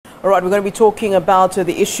All right, we're going to be talking about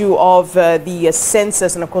the issue of the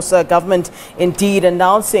census, and of course, government indeed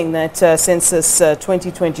announcing that census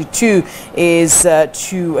 2022 is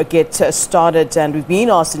to get started, and we've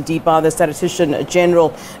been asked indeed by the Statistician General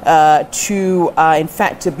to in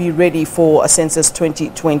fact to be ready for a census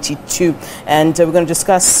 2022, and we're going to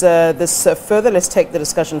discuss this further. Let's take the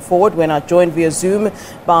discussion forward. We're now joined via Zoom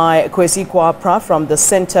by Kwesi Kwaa Prah from the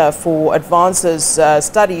Center for Advances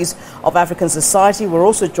Studies of African Society. We're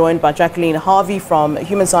also joined by Jacqueline Harvey from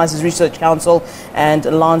Human Sciences Research Council and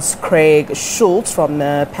Lance Craig Schultz from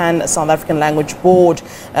the Pan South African Language Board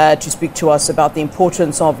to speak to us about the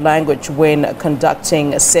importance of language when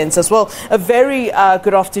conducting a census. Well, a very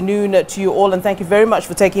good afternoon to you all, and thank you very much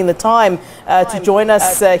for taking the time to join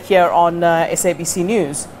us here on SABC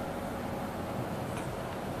News.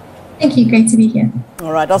 Thank you. Great to be here.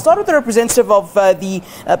 All right. I'll start with the representative of the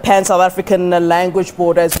Pan South African Language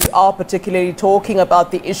Board, as we are particularly talking about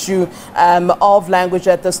the issue of language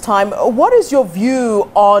at this time. What is your view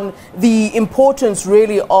on the importance,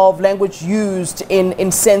 really, of language used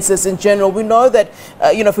in census in general? We know that,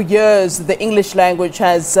 for years the English language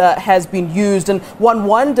has been used, and one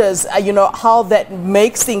wonders, how that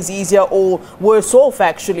makes things easier or worse off,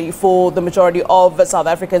 actually, for the majority of South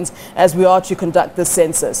Africans as we are to conduct the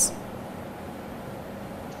census.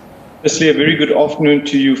 Firstly, a very good afternoon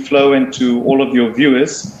to you, Flo, and to all of your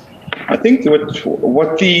viewers. I think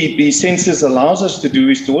what the census allows us to do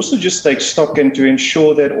is to also just take stock and to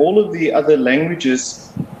ensure that all of the other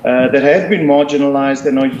languages that have been marginalized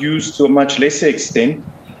and are used to a much lesser extent,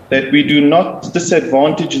 that we do not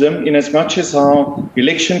disadvantage them in as much as how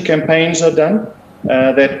election campaigns are done,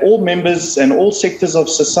 that all members and all sectors of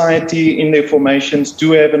society in their formations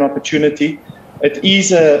do have an opportunity. It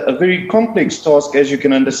is a very complex task, as you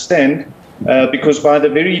can understand, because by the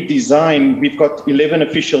very design, we've got 11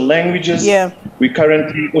 official languages. Yeah. We're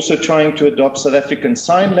currently also trying to adopt South African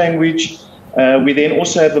Sign Language. We then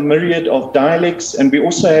also have a myriad of dialects, and we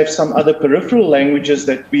also have some other peripheral languages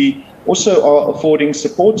that we also are affording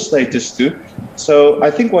support status to. So I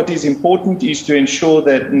think what is important is to ensure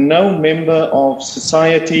that no member of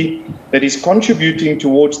society that is contributing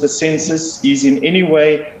towards the census is in any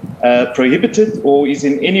way prohibited or is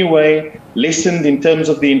in any way lessened in terms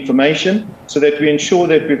of the information, so that we ensure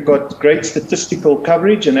that we've got great statistical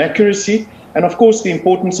coverage and accuracy. And of course, the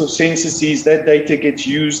importance of census is that data gets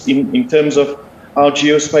used in terms of our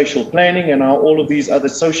geospatial planning and how all of these other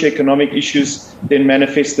socioeconomic issues then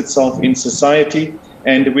manifest itself in society.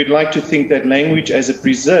 And we'd like to think that language as a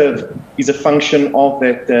preserve is a function of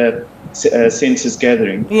that census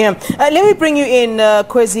gathering. Yeah. Let me bring you in,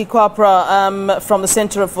 Kwesi Kwaa Prah, from the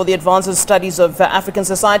Center for the Advanced Studies of African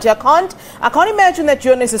Society. I can't imagine that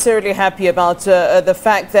you're necessarily happy about the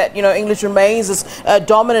fact that English remains as a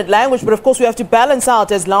dominant language, but of course we have to balance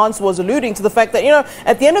out, as Lance was alluding to, the fact that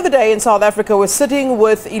at the end of the day in South Africa we're sitting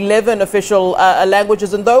with 11 official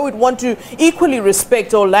languages, and though we'd want to equally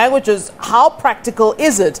respect all languages, how practical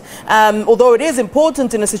is it? Although it is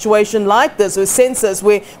important in a situation like this with census,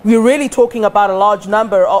 where we're really talking about a large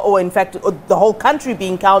number, or in fact the whole country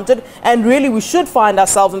being counted, and really we should find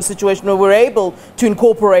ourselves in a situation where we're able to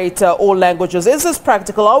incorporate all languages. Is this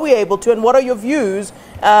practical? Are we able to? And what are your views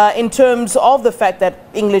in terms of the fact that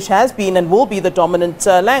English has been and will be the dominant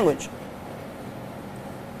language?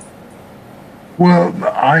 Well,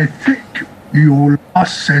 I think your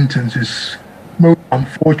last sentence is most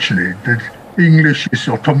unfortunate, that English is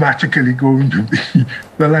automatically going to be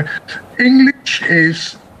the language. English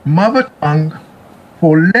is mother tongue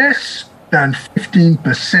for less than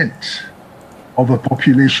 15% of the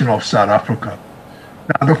population of South Africa.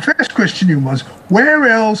 Now, the first question you must, where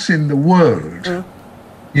else in the world,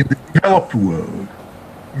 in the developed world,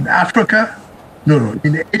 in Africa,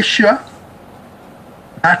 in Asia,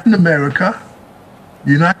 Latin America,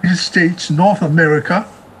 United States, North America,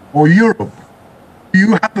 or Europe, do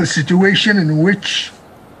you have a situation in which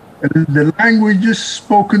the languages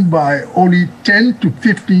spoken by only 10 to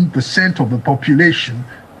 15% of the population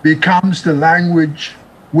becomes the language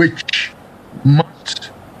which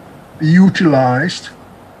must be utilized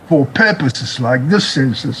for purposes like this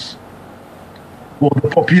census for the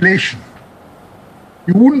population?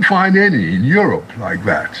 You wouldn't find any in Europe like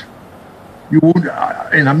that. You would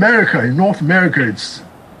in America, in North America,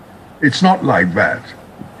 it's not like that.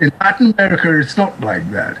 In Latin America, it's not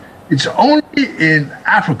like that. It's only in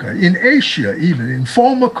Africa, in Asia, even in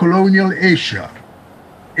former colonial Asia,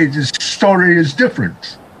 its story is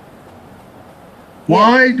different.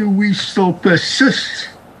 Why do we still persist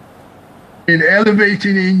in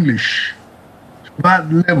elevating English to that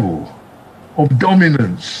level of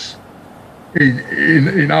dominance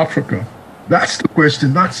in Africa? That's the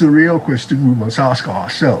question. That's the real question we must ask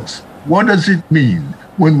ourselves. What does it mean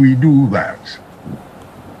when we do that?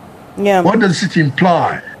 Yeah. What does it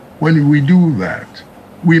imply when we do that?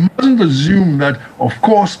 We mustn't assume that, of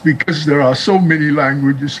course, because there are so many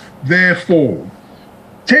languages, therefore,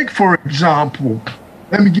 take, for example,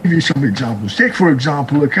 let me give you some examples. Take, for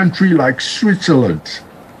example, a country like Switzerland.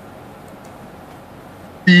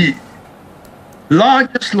 The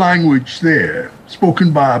largest language there,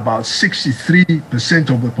 spoken by about 63%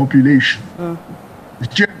 of the population, is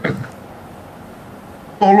German,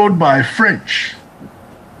 followed by French,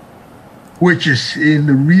 which is in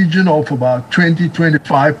the region of about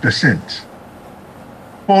 20-25%,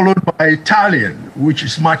 followed by Italian, which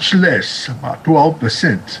is much less, about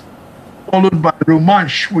 12%, followed by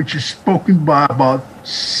Romansh, which is spoken by about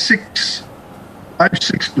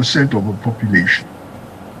 6% of the population.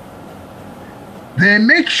 They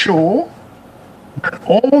make sure that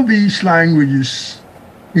all these languages,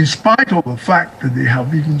 in spite of the fact that they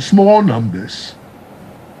have even small numbers,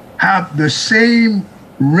 have the same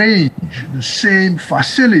range, the same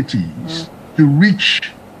facilities to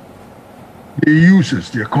reach their users,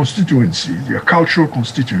 their constituencies, their cultural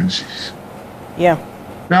constituencies. Yeah.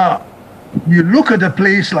 Now, you look at a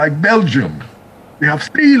place like Belgium, they have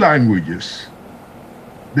 3 languages.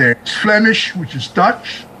 There's Flemish, which is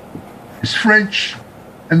Dutch, there's French,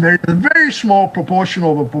 and there is a very small proportion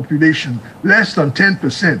of the population, less than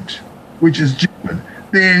 10%, which is German.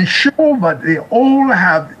 They ensure that they all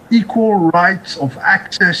have equal rights of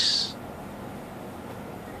access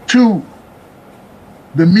to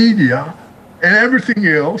the media and everything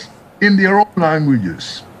else in their own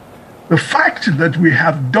languages. The fact that we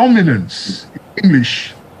have dominance in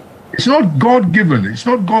English is not God-given, it's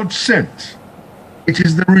not God-sent. It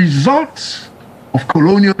is the result of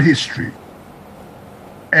colonial history.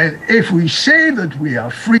 And if we say that we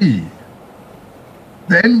are free,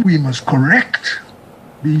 then we must correct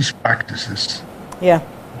these practices. Yeah.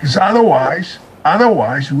 Because otherwise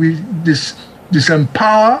we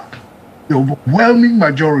disempower the overwhelming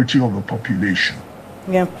majority of the population.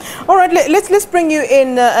 Yeah. All right, let's bring you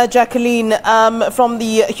in, Jacqueline, from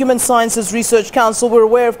the Human Sciences Research Council. We're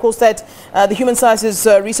aware, of course, that the Human Sciences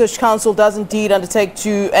Research Council does indeed undertake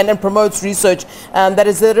to and promotes research that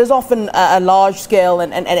is often a large scale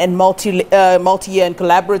and multi-year and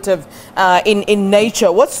collaborative in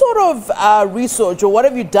nature. What sort of research, or what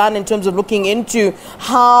have you done in terms of looking into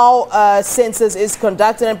how census is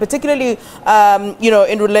conducted, and particularly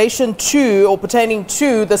in relation to or pertaining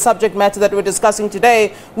to the subject matter that we're discussing today,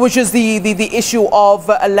 which is the issue of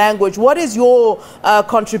language? What is your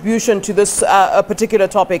contribution to this particular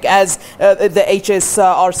topic as the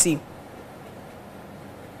HSRC?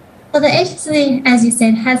 Well, the HSRC, as you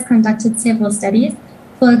said, has conducted several studies.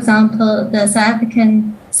 For example, the South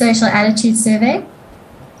African Social Attitude Survey,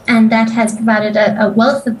 and that has provided a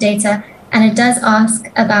wealth of data, and it does ask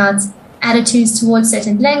about attitudes towards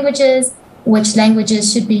certain languages, which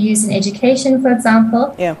languages should be used in education, for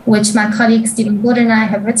example, which my colleague Stephen Gordon and I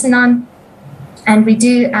have written on. And we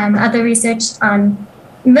do other research on,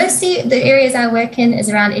 mostly the areas I work in is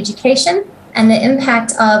around education and the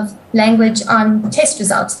impact of language on test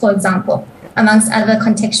results, for example, amongst other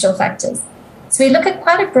contextual factors. So we look at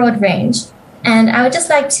quite a broad range. And I would just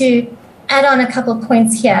like to add on a couple of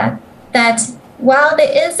points here that while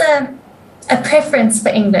there is a preference for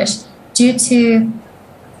English due to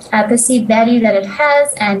perceived value that it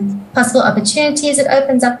has and possible opportunities it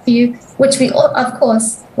opens up for you, which we all, of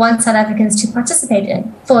course, want South Africans to participate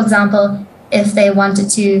in. For example, if they wanted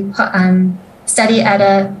to study at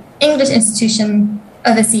an English institution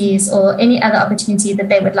overseas or any other opportunity that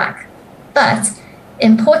they would like. But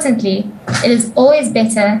importantly, it is always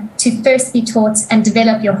better to first be taught and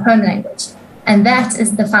develop your home language. And that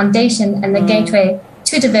is the foundation and the gateway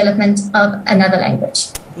to development of another language.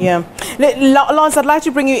 Yeah. Lance, I'd like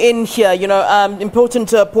to bring you in here.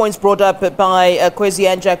 Important points brought up by Kwesi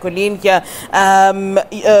and Jacqueline here.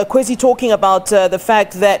 Kwesi talking about the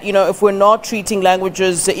fact that, if we're not treating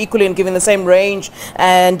languages equally and giving the same range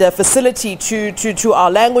and facility to our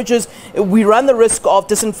languages, we run the risk of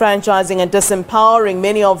disenfranchising and disempowering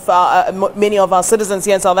many of our citizens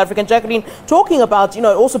here in South Africa. And Jacqueline talking about,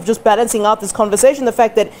 also just balancing out this conversation, the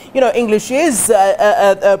fact that, English is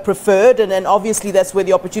preferred, and obviously that's where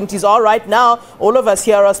the opportunities are right now. All of us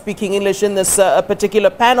here are speaking English in this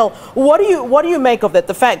particular panel. What do you make of that?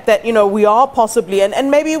 The fact that we are possibly,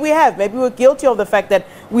 and maybe we're guilty of the fact that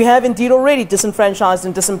we have indeed already disenfranchised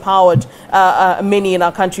and disempowered many in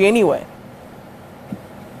our country anyway.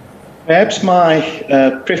 Perhaps my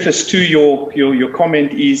preface to your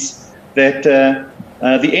comment is that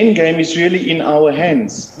The end game is really in our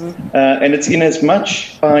hands, and it's in as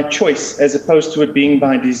much by choice as opposed to it being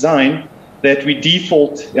by design that we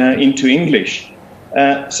default into English.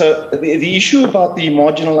 So the issue about the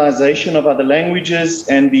marginalization of other languages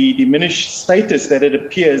and the diminished status that it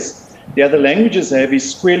appears the other languages have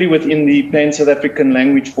is squarely within the Pan-South African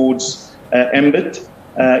Language Board's ambit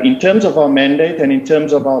in terms of our mandate and in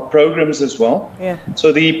terms of our programs as well. Yeah.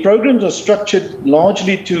 So the programs are structured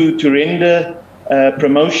largely to render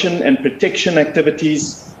promotion and protection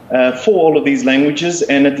activities for all of these languages,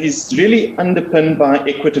 and it is really underpinned by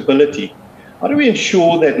equitability. How do we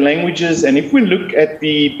ensure that languages, and if we look at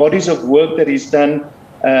the bodies of work that is done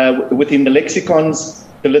within the lexicons,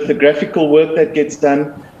 the lithographical work that gets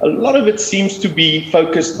done, a lot of it seems to be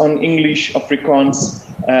focused on English, Afrikaans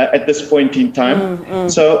at this point in time.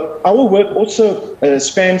 So our work also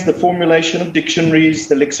spans the formulation of dictionaries,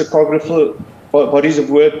 the lexicographical bodies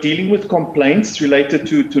of work dealing with complaints related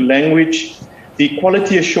to language, the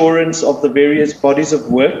quality assurance of the various bodies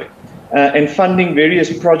of work, and funding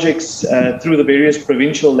various projects through the various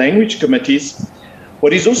provincial language committees.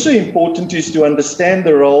 What is also important is to understand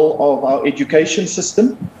the role of our education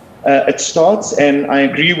system. It starts, and I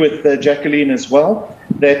agree with Jacqueline as well,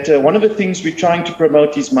 that one of the things we're trying to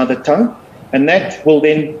promote is mother tongue, and that will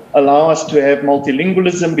then allow us to have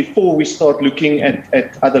multilingualism before we start looking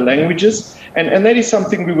at other languages. And that is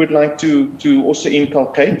something we would like to also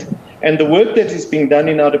inculcate. And the work that is being done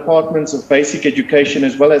in our departments of basic education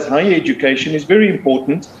as well as higher education is very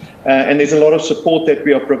important, and there's a lot of support that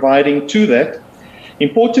we are providing to that.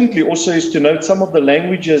 Importantly also is to note some of the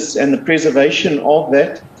languages and the preservation of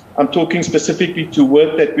that. I'm talking specifically to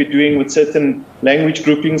work that we're doing with certain language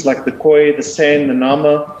groupings like the Khoi, the San, the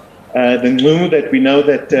Nama, the Ngmu, that we know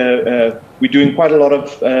that we're doing quite a lot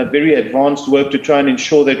of very advanced work to try and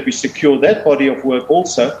ensure that we secure that body of work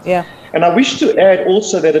also. Yeah. And I wish to add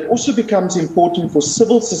also that it also becomes important for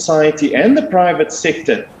civil society and the private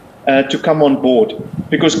sector to come on board,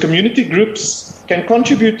 because community groups can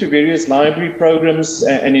contribute to various library programs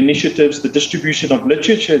and initiatives, the distribution of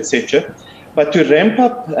literature, etc. But to ramp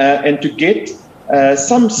up and to get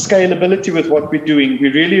some scalability with what we're doing, we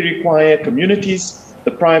really require communities,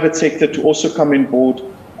 the private sector to also come on board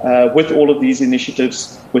with all of these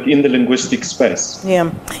initiatives within the linguistic space. Yeah.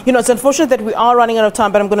 You know, it's unfortunate that we are running out of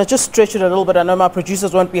time, but I'm going to just stretch it a little bit. I know my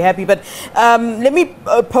producers won't be happy, but let me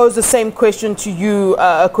pose the same question to you,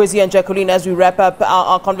 Kwesi and Jacqueline, as we wrap up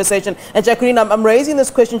our conversation. And Jacqueline, I'm raising this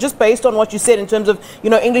question just based on what you said in terms of, you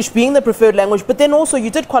know, English being the preferred language, but then also you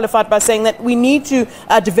did qualify it by saying that we need to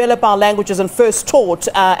develop our languages and first taught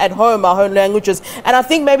at home, our own languages. And I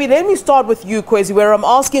think maybe let me start with you, Kwesi, where I'm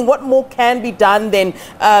asking what more can be done then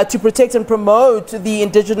to protect and promote the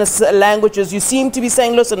indigenous languages. You seem to be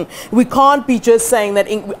saying, listen, we can't be just saying that,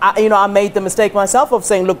 you know, I made the mistake myself of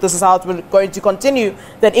saying, look, this is how it's going to continue,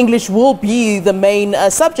 that English will be the main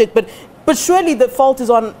subject. But surely the fault is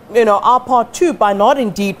on, you know, our part too, by not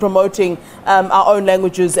indeed promoting our own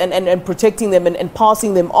languages and protecting them and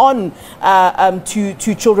passing them on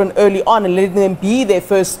to children early on and letting them be their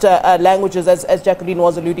first languages, as Jacqueline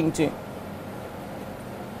was alluding to.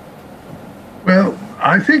 Well,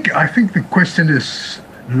 I think the question is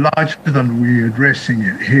larger than we're addressing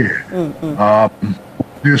it here.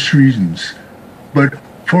 There's reasons. But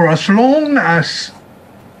for as long as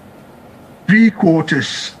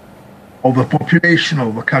 3/4 of the population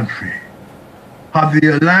of the country have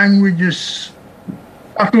their languages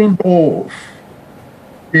scuttled off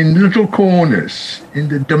in little corners in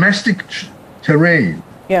the domestic terrain,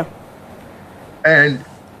 and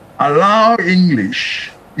allow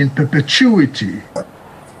English in perpetuity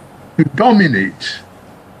to dominate,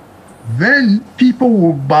 then people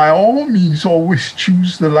will by all means always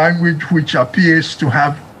choose the language which appears to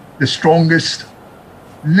have the strongest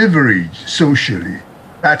leverage socially.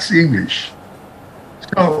 That's English.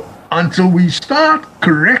 So until we start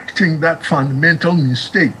correcting that fundamental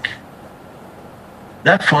mistake,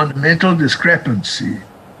 that fundamental discrepancy,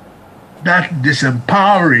 that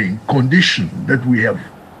disempowering condition that we have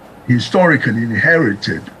historically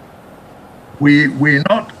inherited, we're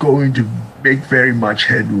not going to make very much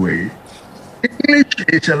headway. English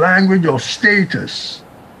is a language of status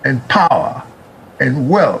and power and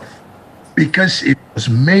wealth because it was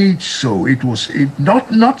made so. It was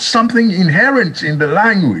not something inherent in the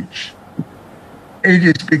language. It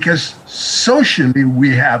is because socially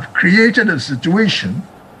we have created a situation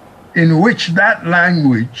in which that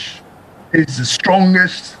language is the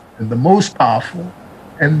strongest and the most powerful,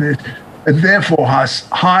 and therefore has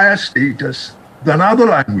higher status than other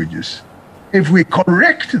languages. If we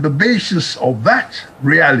correct the basis of that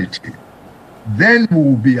reality, then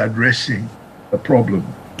we'll be addressing a problem.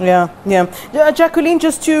 Yeah. Jacqueline,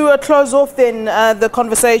 just to close off then the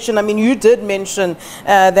conversation, I mean, you did mention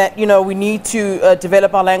that, you know, we need to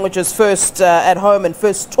develop our languages first at home and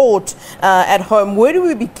first taught at home. Where do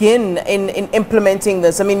we begin in implementing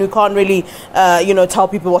this? I mean, we can't really, you know, tell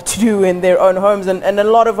people what to do in their own homes. And a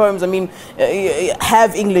lot of homes, I mean,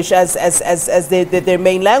 have English as their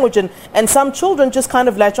main language. And some children just kind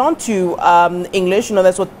of latch on to English. You know,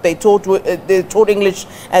 that's what they taught. They're taught English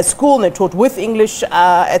at school and they're taught with English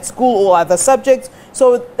at school or other subjects.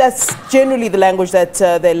 So that's generally the language that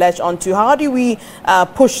they latch onto. How do we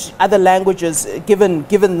push other languages given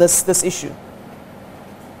this issue?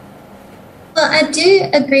 Well, I do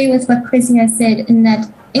agree with what Kwesi has said in that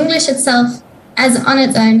English itself, as on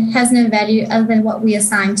its own, has no value other than what we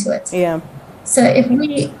assign to it. Yeah. So if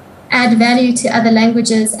we add value to other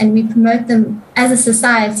languages and we promote them as a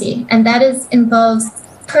society, and that involves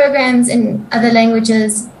programs in other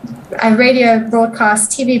languages, radio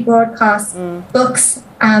broadcasts, TV broadcasts, books.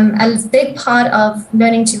 A big part of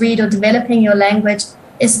learning to read or developing your language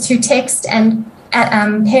is through text and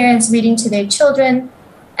parents reading to their children.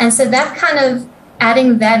 And so that kind of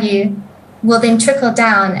adding value will then trickle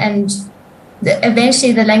down and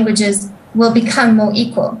eventually the languages will become more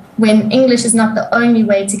equal when English is not the only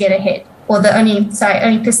way to get ahead or the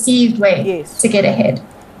only perceived way to get ahead.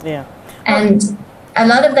 Yeah. And a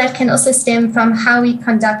lot of that can also stem from how we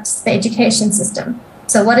conduct the education system.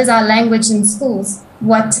 So what is our language in schools?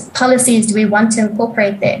 What policies do we want to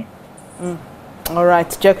incorporate there? All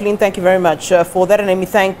right, Jacqueline, thank you very much for that. And let me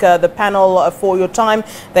thank the panel for your time.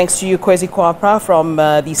 Thanks to you, Kwesi Kwaa Prah from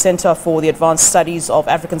the Center for the Advanced Studies of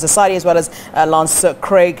African Society, as well as Lance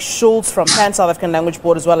Craig Schultz from Pan South African Language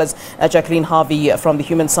Board, as well as Jacqueline Harvey from the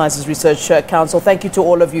Human Sciences Research Council. Thank you to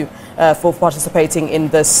all of you for participating in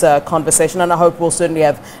this conversation. And I hope we'll certainly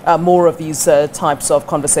have more of these types of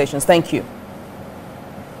conversations. Thank you.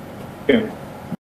 Thank you.